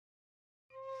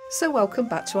So welcome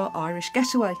back to our Irish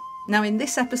getaway. Now in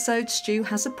this episode, Stu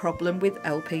has a problem with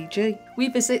LPG. We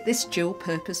visit this dual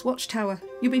purpose watchtower.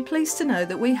 You'll be pleased to know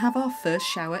that we have our first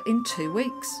shower in 2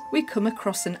 weeks. We come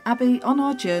across an abbey on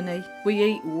our journey. We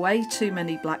eat way too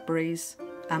many blackberries.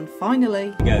 And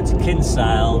finally, we go to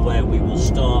Kinsale, where we will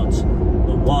start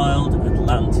the Wild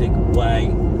Atlantic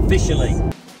Way officially.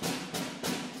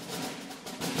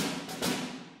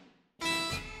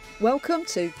 Welcome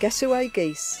to Getaway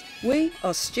Geese. We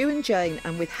are Stu and Jane,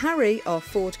 and with Harry, our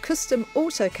Ford custom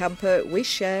auto camper, we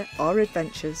share our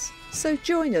adventures. So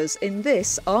join us in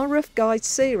this our rough guide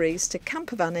series to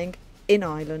campervanning in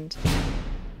Ireland.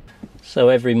 So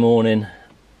every morning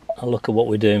I look at what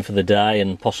we're doing for the day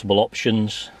and possible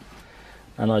options,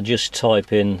 and I just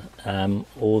type in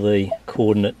all the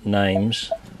coordinate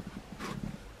names,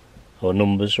 or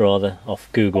numbers rather, off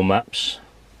Google Maps.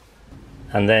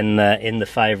 And then in the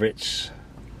favourites,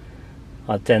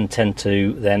 I then tend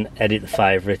to edit the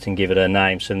favourite and give it a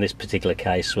name. So in this particular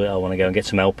case, I want to go and get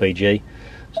some LPG.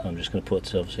 So I'm just going to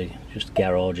put, obviously, just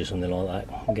garage or something like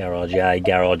that. Garage A,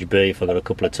 garage B, if I've got a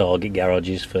couple of target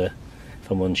garages for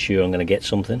if I'm unsure I'm going to get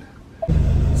something.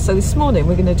 So this morning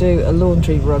we're going to do a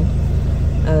laundry run.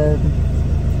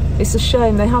 It's a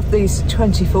shame they have these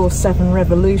 24/7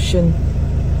 Revolution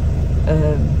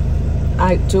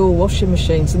outdoor washing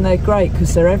machines, and they're great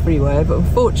because they're everywhere, but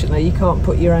unfortunately you can't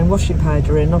put your own washing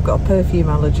powder in. I've got a perfume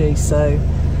allergy, so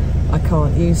I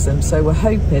can't use them, so we're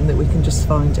hoping that we can just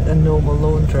find a normal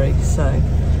laundry. So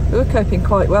we're coping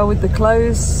quite well with the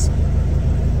clothes.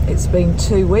 It's been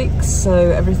 2 weeks,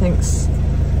 so everything's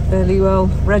fairly well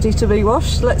ready to be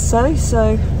washed, let's say,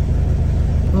 so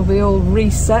we'll be all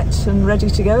reset and ready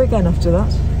to go again after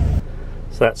that.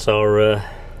 So that's our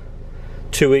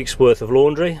 2 weeks worth of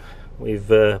laundry. We've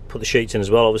put the sheets in as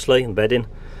well, obviously, and bedding.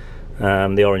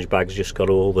 The orange bag's just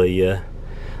got all the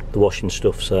washing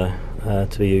stuff to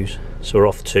be used. So we're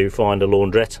off to find a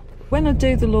laundrette. When I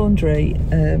do the laundry,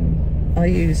 I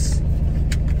use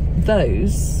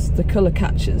the colour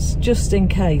catchers, just in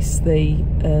case the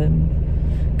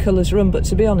colours run. But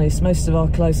to be honest, most of our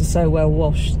clothes are so well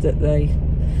washed that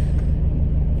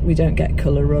we don't get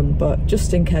colour run. But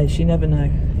just in case, you never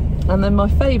know. And then my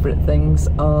favourite things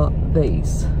are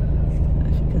these.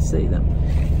 Can see them.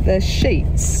 They're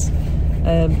sheets.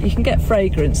 You can get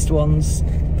fragranced ones.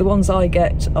 The ones I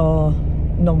get are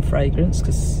non-fragrance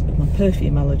because of my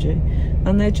perfume allergy,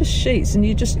 and they're just sheets, and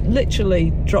you just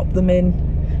literally drop them in.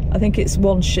 I think it's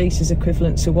one sheet is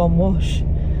equivalent to one wash,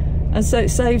 and so it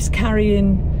saves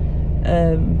carrying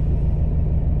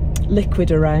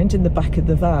liquid around in the back of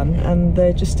the van, and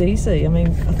they're just easy. I mean,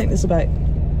 I think there's about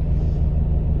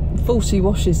 40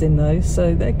 washes in those,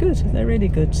 so they're good, they're really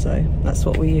good, so that's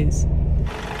what we use.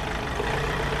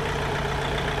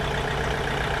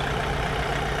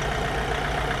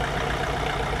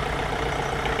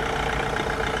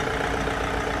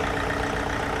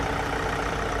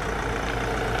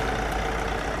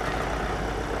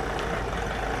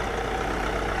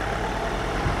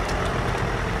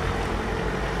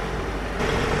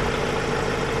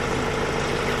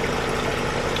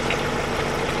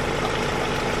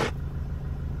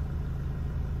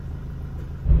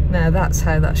 Now that's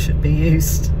how that should be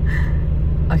used.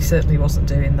 I certainly wasn't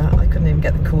doing that. I couldn't even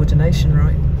get the coordination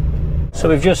right. So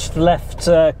we've just left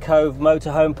Cove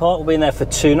Motorhome Park. We've been there for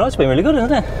 2 nights. It's been really good,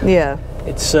 hasn't it? Yeah.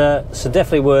 It's so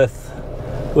definitely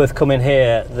worth coming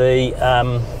here.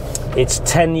 It's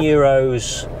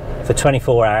 €10 for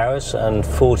 24 hours and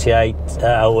 48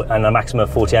 and a maximum of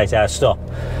 48-hour stop.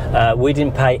 We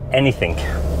didn't pay anything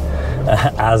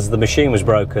as the machine was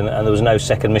broken and there was no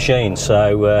second machine,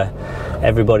 so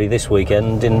everybody this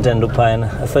weekend didn't end up paying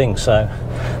a thing. So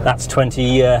that's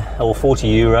 20 or 40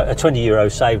 euro, 20 euro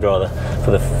saved rather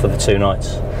for the 2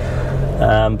 nights.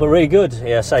 But really good.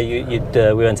 Yeah, so we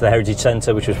went to the Heritage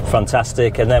Centre, which was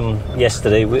fantastic, and then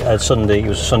yesterday, Sunday, it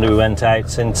was Sunday, we went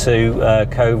out into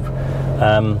Cove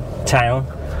town,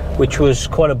 which was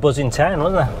quite a buzzing town,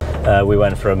 wasn't it? We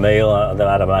went for a meal. They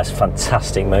had a nice,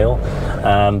 fantastic meal,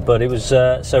 but it was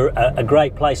a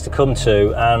great place to come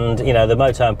to. And you know, the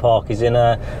motorhome park is in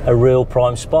a real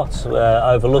prime spot,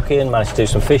 overlooking. Managed to do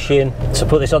some fishing. So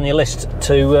put this on your list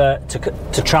to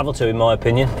travel to, in my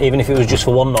opinion, even if it was just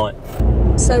for one night.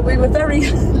 So we were very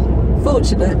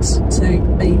fortunate to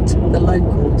meet the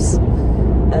locals.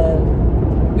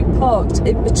 We parked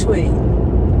in between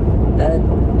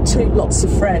 2 lots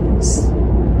of friends.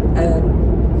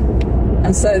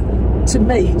 And so to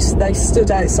meet, they stood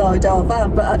outside our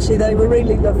van, but actually they were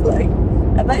really lovely.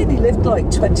 And they only lived like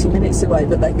 20 minutes away,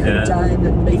 but they come down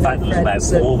and meet their friends. In fact, there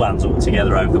was about 4 vans all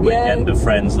together over the weekend of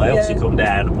friends. They obviously come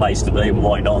down, a place to be, and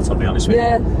why not, I'll be honest with you.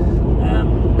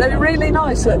 They're really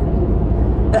nice. Look,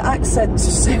 the accents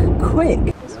are so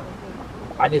quick.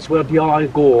 And it's where the all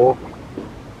go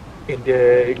in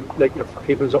the, like, if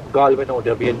people's up Galway now,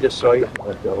 they'll be in this side.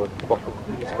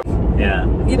 Yeah.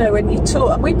 You know, when you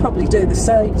talk, and we probably do the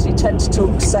same, because you tend to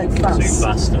talk so fast. Too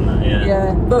fast and that, yeah.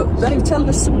 Yeah, but they tell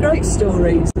us some great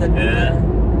stories. And,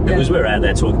 It was, we were out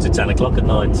there talking to 10 o'clock at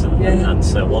night, and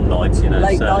so one night, you know.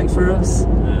 Late night for us.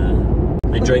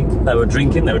 They were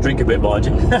drinking a bit behind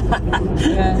you.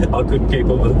 Yeah. I couldn't keep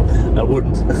up with them. I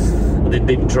wouldn't. I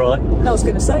didn't try. I was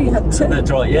going to say you had to.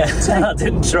 That's right, yeah. I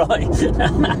didn't try.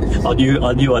 I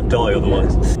knew I'd die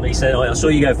otherwise. He said, I saw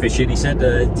you go fishing. He said,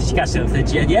 did you catch anything?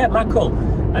 She said, yeah, mackerel.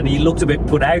 And he looked a bit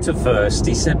put out at first.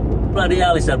 He said, bloody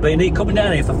hell, he said, I've been coming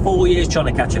down here for 4 years trying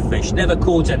to catch a fish, never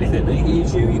caught anything.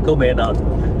 You come here now.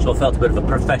 So I felt a bit of a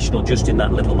professional just in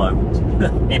that little moment,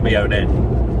 in my own head.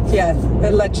 Yeah,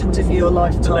 a legend of your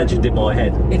lifetime. A legend in my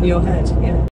head. In your head,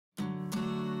 yeah.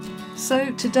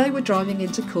 So today we're driving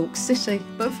into Cork City,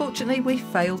 but unfortunately we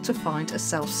failed to find a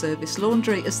self-service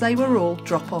laundry as they were all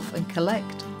drop off and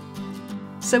collect.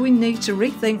 So we need to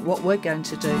rethink what we're going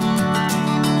to do.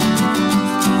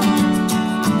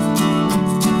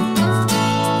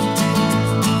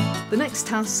 The next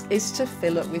task is to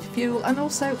fill up with fuel and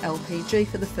also LPG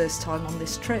for the first time on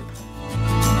this trip.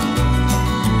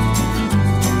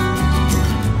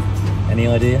 Any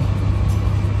idea?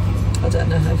 I don't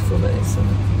know how full it is.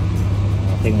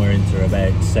 I think we're into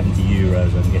about 70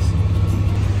 euros, I'm guessing.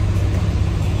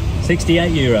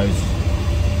 68 euros.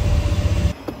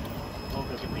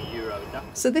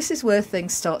 So this is where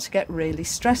things start to get really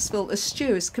stressful, as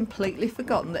Stu has completely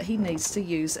forgotten that he needs to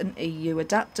use an EU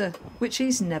adapter, which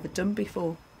he's never done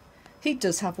before. He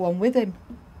does have one with him,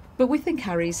 but we think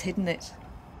Harry's hidden it.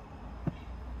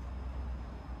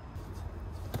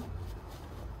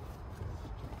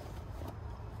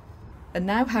 And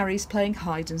now Harry's playing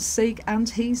hide and seek, and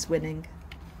he's winning.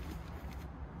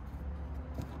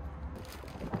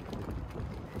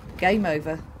 Game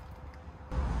over.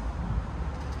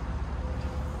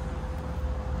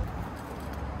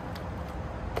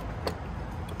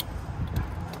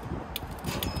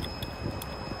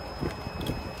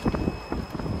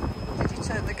 Did you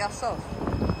turn the gas off?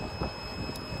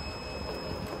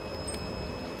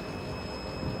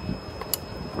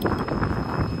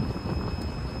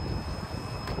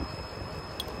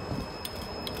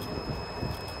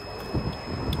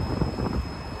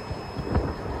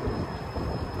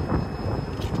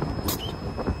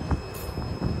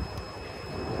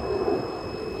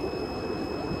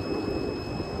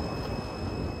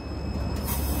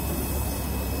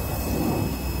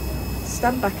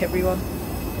 Stand back, everyone.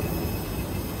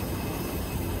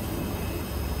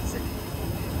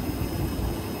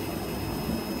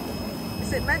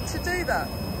 Is it meant to do that?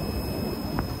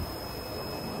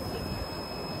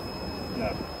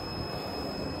 No.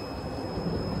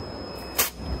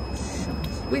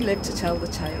 We live to tell the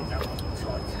tale.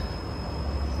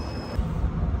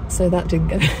 So that didn't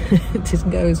go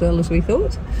didn't go as well as we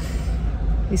thought.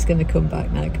 He's going to come back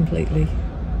now completely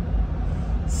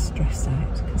stressed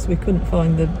out because we couldn't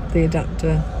find the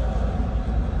adapter.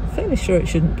 I'm fairly sure it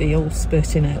shouldn't be all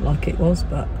spurting out like it was,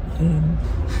 but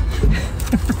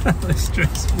That was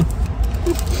stressful.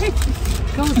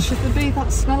 God, should there be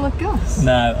that smell of gas?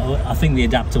 No, I think the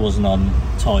adapter wasn't on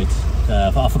tight.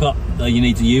 I forgot that you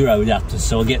need a Euro adapter,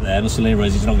 so I get there and I suddenly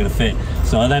realise it's not going to fit.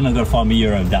 So then I've got to find my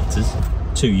Euro adapters.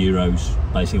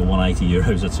 €2, basically 180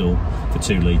 euros, that's all, for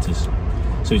 2 litres.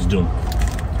 So it's done.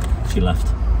 She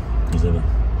left, as ever.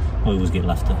 I always get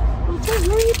laughed at. Well, don't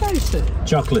worry about it.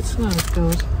 Chocolate. Oh,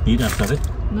 God. You don't have to have it.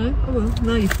 No, I will.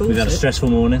 No, you forced it. We've had a stressful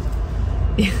morning.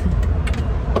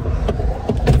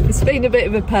 It's been a bit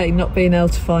of a pain not being able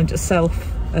to find a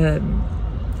self-serve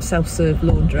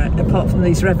laundrette, apart from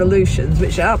these Revolutions,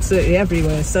 which are absolutely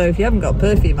everywhere. So if you haven't got a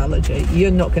perfume allergy,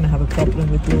 you're not going to have a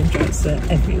problem with laundrettes. They're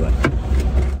everywhere.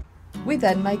 We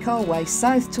then make our way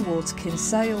south towards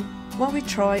Kinsale, while we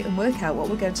try and work out what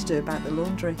we're going to do about the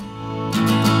laundry.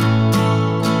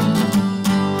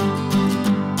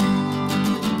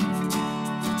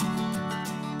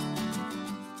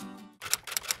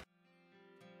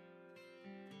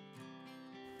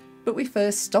 But we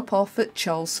first stop off at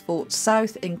Charles Fort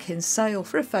South in Kinsale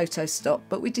for a photo stop,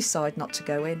 but we decide not to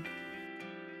go in.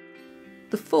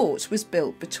 The fort was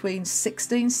built between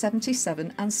 1677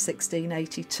 and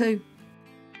 1682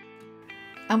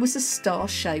 and was a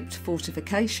star-shaped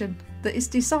fortification that is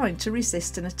designed to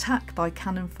resist an attack by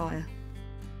cannon fire.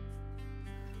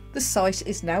 The site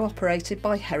is now operated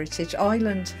by Heritage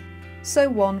Island, so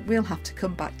one we'll have to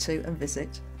come back to and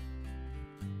visit.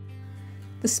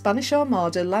 The Spanish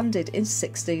Armada landed in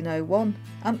 1601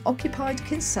 and occupied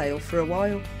Kinsale for a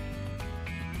while.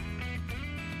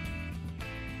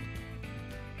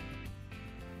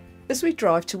 As we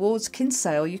drive towards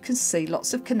Kinsale, you can see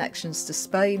lots of connections to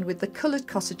Spain, with the coloured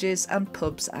cottages and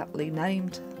pubs aptly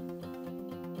named.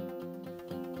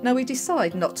 Now we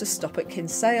decide not to stop at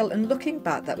Kinsale, and looking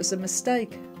back that was a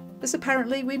mistake, as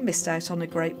apparently we missed out on a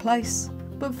great place,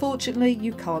 but fortunately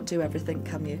you can't do everything,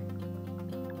 can you?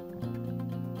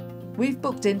 We've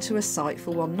booked into a site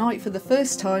for one night for the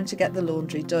first time to get the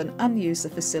laundry done and use the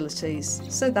facilities,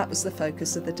 so that was the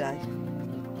focus of the day.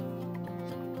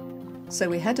 So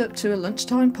we head up to a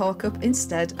lunchtime park up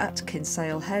instead at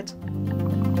Kinsale Head.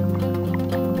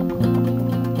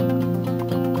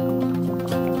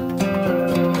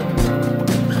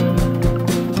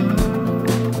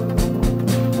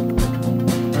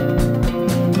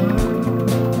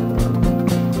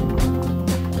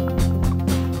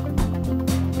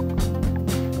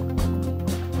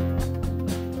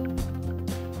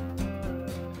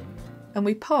 And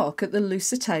we park at the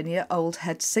Lisutania Old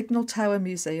Head Signal Tower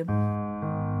Museum.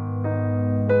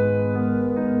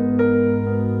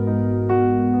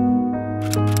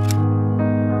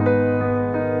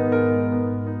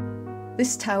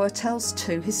 This tower tells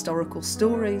two historical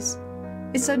stories.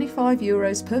 It's only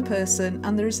 €5 per person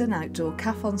and there is an outdoor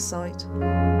cafe on site.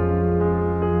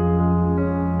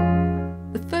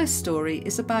 The first story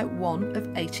is about one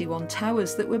of 81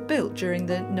 towers that were built during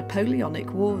the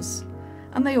Napoleonic Wars,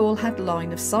 and they all had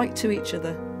line of sight to each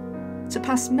other to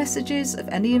pass messages of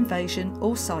any invasion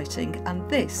or sighting, and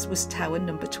this was tower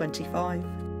number 25.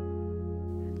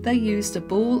 They used a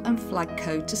ball and flag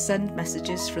code to send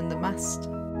messages from the mast.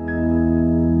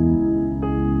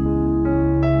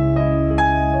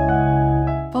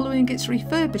 Following its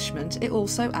refurbishment, it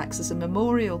also acts as a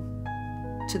memorial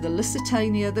to the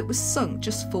Lisutania that was sunk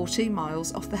just 14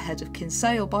 miles off the head of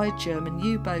Kinsale by a German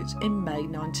U-boat in May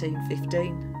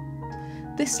 1915.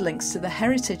 This links to the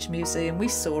Heritage Museum we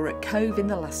saw at Cove in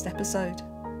the last episode.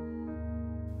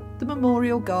 The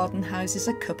memorial garden houses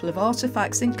a couple of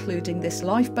artefacts, including this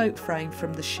lifeboat frame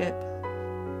from the ship.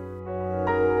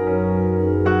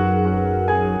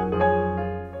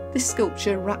 This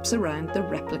sculpture wraps around the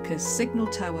replica's signal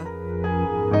tower,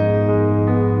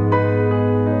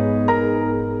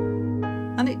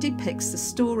 and it depicts the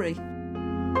story.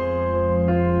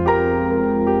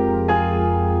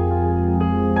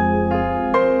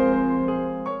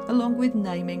 Along with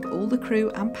naming all the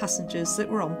crew and passengers that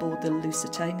were on board the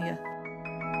Lisutania.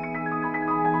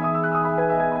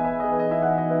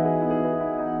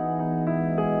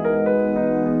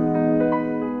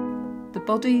 The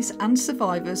bodies and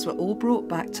survivors were all brought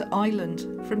back to Ireland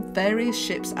from various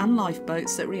ships and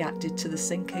lifeboats that reacted to the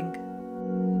sinking.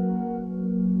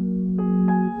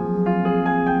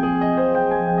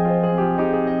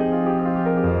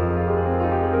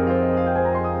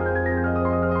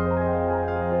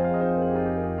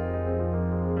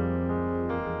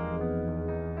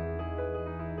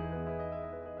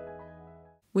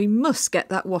 We must get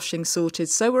that washing sorted,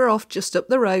 so we're off just up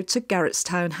the road to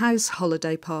Garrettstown House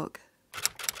Holiday Park.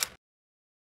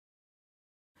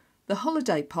 The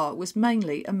holiday park was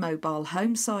mainly a mobile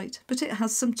home site, but it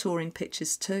has some touring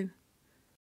pitches too.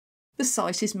 The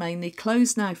site is mainly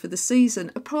closed now for the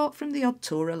season, apart from the odd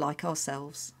tourer like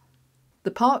ourselves.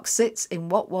 The park sits in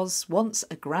what was once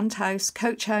a grand house,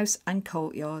 coach house and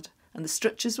courtyard, and the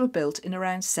structures were built in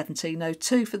around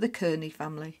 1702 for the Kearney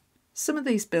family. Some of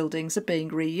these buildings are being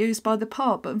reused by the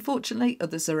park, but unfortunately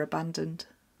others are abandoned.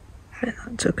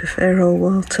 That took a fair old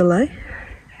while to lay.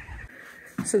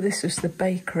 So this was the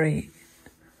bakery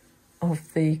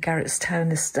of the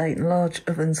Garrettstown estate, and large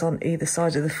ovens on either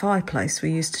side of the fireplace were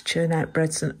used to churn out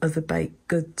breads and other baked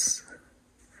goods.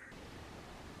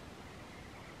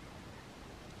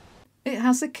 It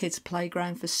has a kids'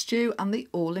 playground for Stu and the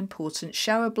all-important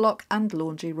shower block and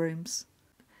laundry rooms.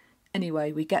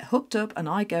 Anyway, we get hooked up and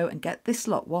I go and get this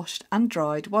lot washed and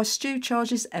dried while Stu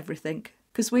charges everything,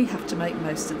 because we have to make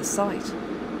most of the site.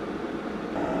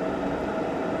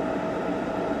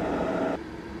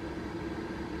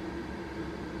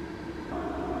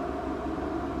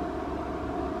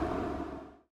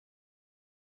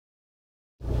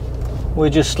 We're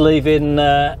just leaving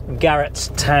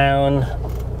Garrettstown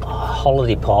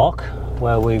Holiday Park,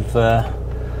 where we've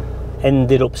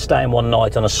ended up staying one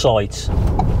night on a site.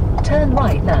 Turn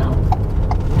right now.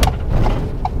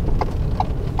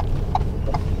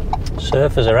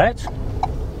 Surfers are out.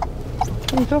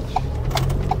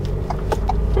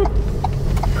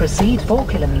 Proceed 4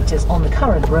 kilometres on the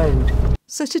current road.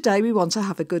 So today we want to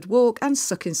have a good walk and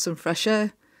suck in some fresh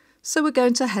air. So we're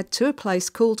going to head to a place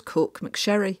called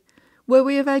Courtmacsherry, where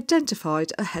we have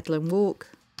identified a headland walk.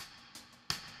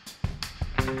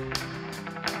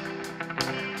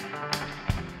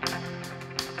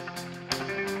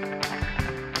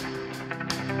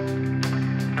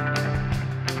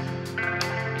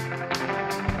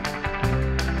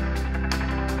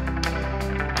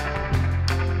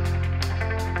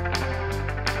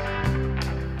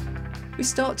 We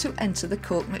start to enter the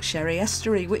Courtmacsherry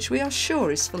estuary, which we are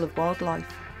sure is full of wildlife.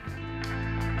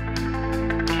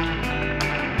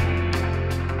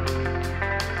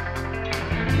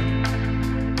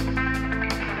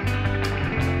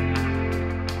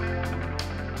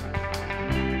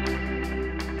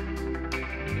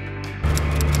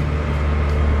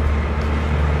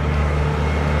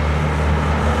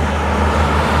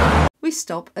 We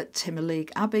stop at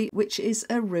Timmerleague Abbey, which is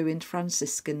a ruined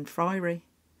Franciscan friary,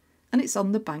 and it's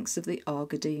on the banks of the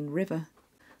Argadine River.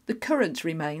 The current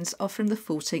remains are from the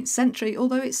 14th century,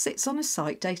 although it sits on a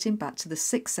site dating back to the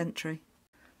 6th century.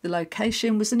 The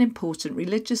location was an important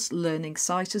religious learning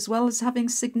site, as well as having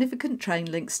significant train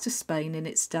links to Spain in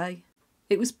its day.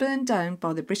 It was burned down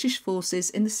by the British forces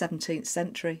in the 17th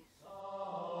century.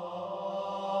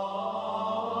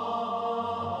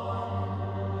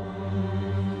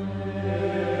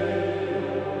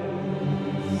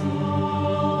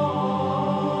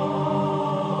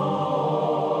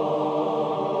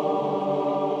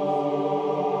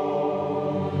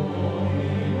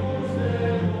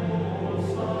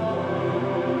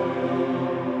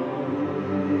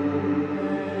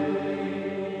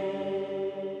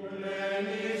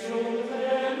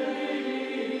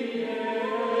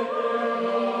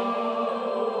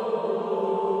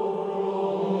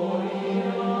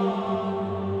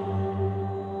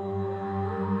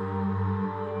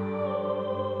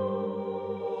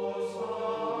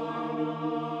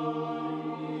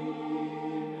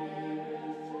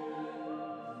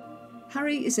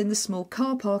 Harry is in the small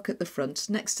car park at the front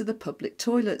next to the public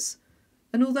toilets,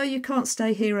 and although you can't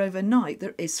stay here overnight,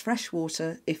 there is fresh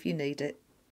water if you need it.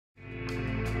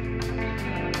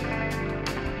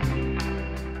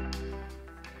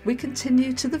 We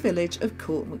continue to the village of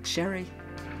Courtmacsherry.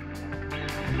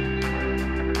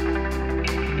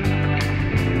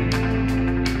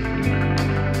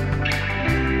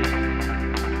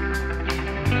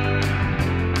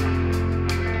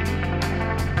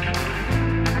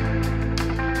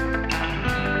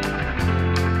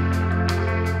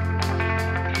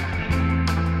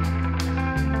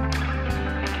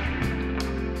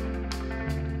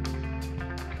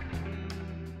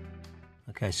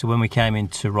 Okay, so when we came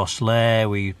into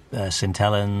Rosslare, St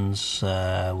Helens,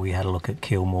 we had a look at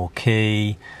Kilmore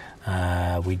Quay.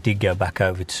 We did go back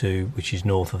over to, which is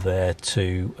north of there,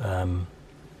 to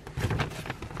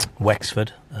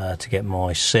Wexford to get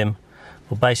my sim.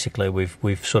 Well, basically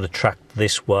we've sort of tracked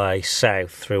this way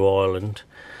south through Ireland,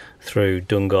 through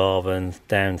Dungarvan,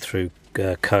 down through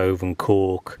Cove and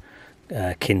Cork,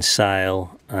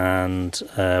 Kinsale, and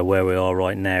where we are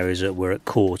right now is that we're at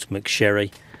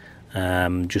Courtmacsherry.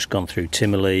 Just gone through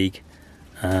Timmerleague,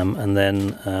 and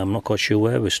then I'm not quite sure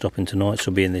where we're stopping tonight,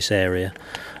 so we'll be in this area,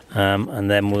 and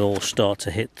then we'll start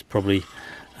to hit probably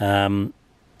the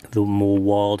more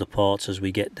wilder parts as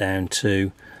we get down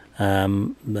to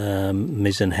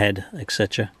Kinsale Head,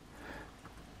 etc.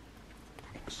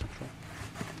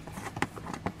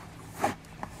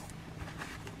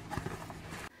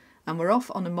 And we're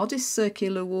off on a modest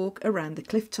circular walk around the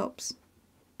cliff tops.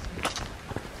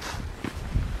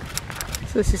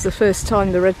 So this is the first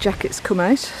time the red jacket's come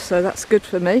out, so that's good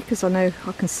for me because I know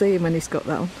I can see him when he's got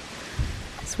that on.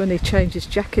 It's when he changes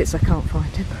jackets I can't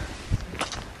find him.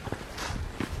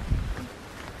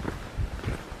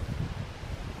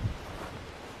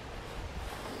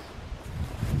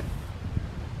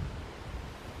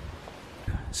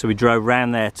 So we drove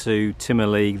round there to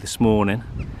Timmerleague this morning,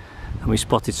 and we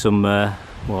spotted some, well,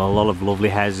 a lot of lovely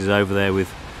houses over there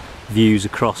with views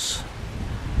across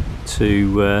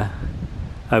to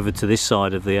over to this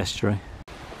side of the estuary.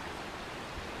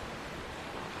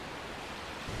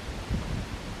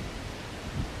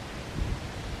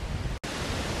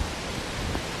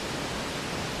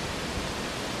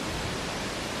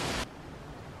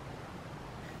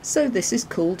 So this is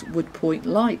called Wood Point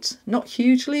Light. Not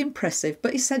hugely impressive,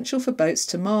 but essential for boats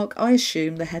to mark, I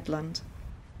assume, the headland.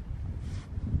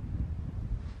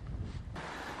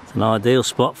 It's an ideal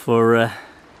spot for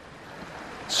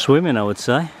swimming, I would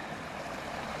say.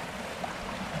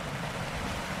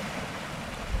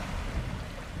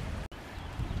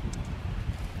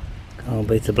 Can't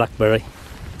beat a blackberry.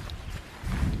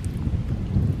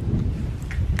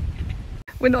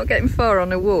 We're not getting far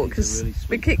on a walk because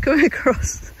we keep coming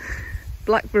across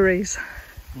blackberries.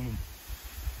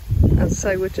 And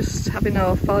so we're just having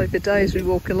our five a day as we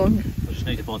walk along. I just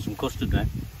need to find some custard now.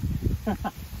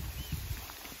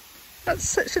 That's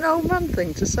such an old man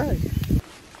thing to say.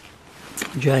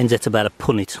 Jane's ate about a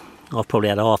punnet. I've probably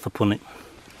had half a punnet.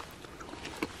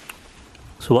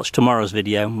 So watch tomorrow's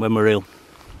video when we're ill.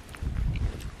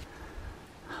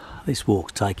 This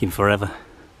walk's taking forever.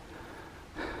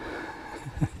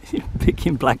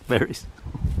 Picking blackberries.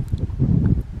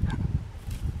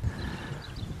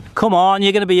 Come on,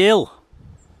 you're going to be ill.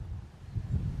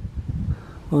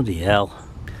 Bloody hell.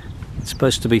 It's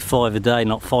supposed to be 5 a day,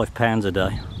 not £5 a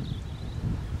day.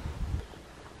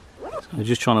 So I'm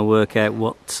just trying to work out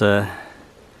what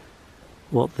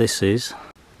this is.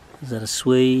 Is that a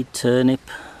swede, turnip,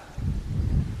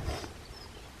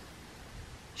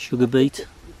 sugar beet?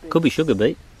 Could be sugar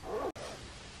beet.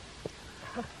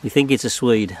 We think it's a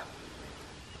swede.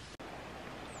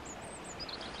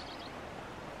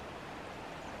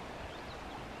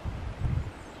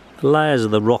 The layers of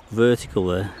the rock vertical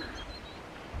there.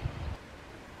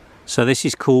 So this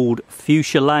is called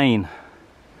Fuchsia Lane,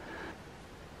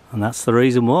 and that's the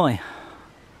reason why.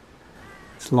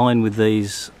 It's lined with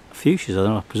these fuchsias. I don't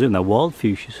know, I presume they're wild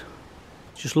fuchsias.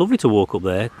 It's just lovely to walk up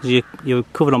there because you're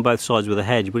covered on both sides with a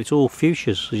hedge, but it's all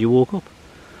fuchsias as you walk up.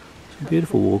 It's a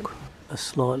beautiful walk. A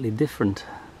slightly different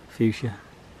fuchsia.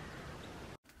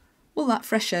 Well, that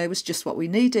fresh air was just what we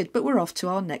needed, but we're off to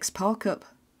our next park up.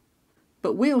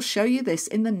 But we'll show you this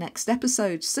in the next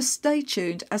episode, so stay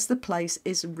tuned as the place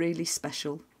is really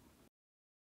special.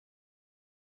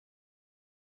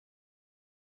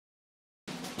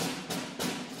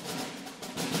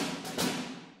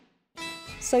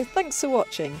 So thanks for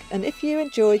watching, and if you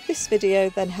enjoyed this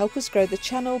video then help us grow the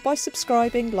channel by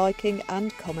subscribing, liking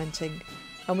and commenting.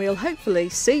 And we'll hopefully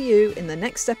see you in the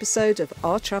next episode of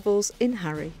Our Travels in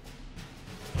Harry.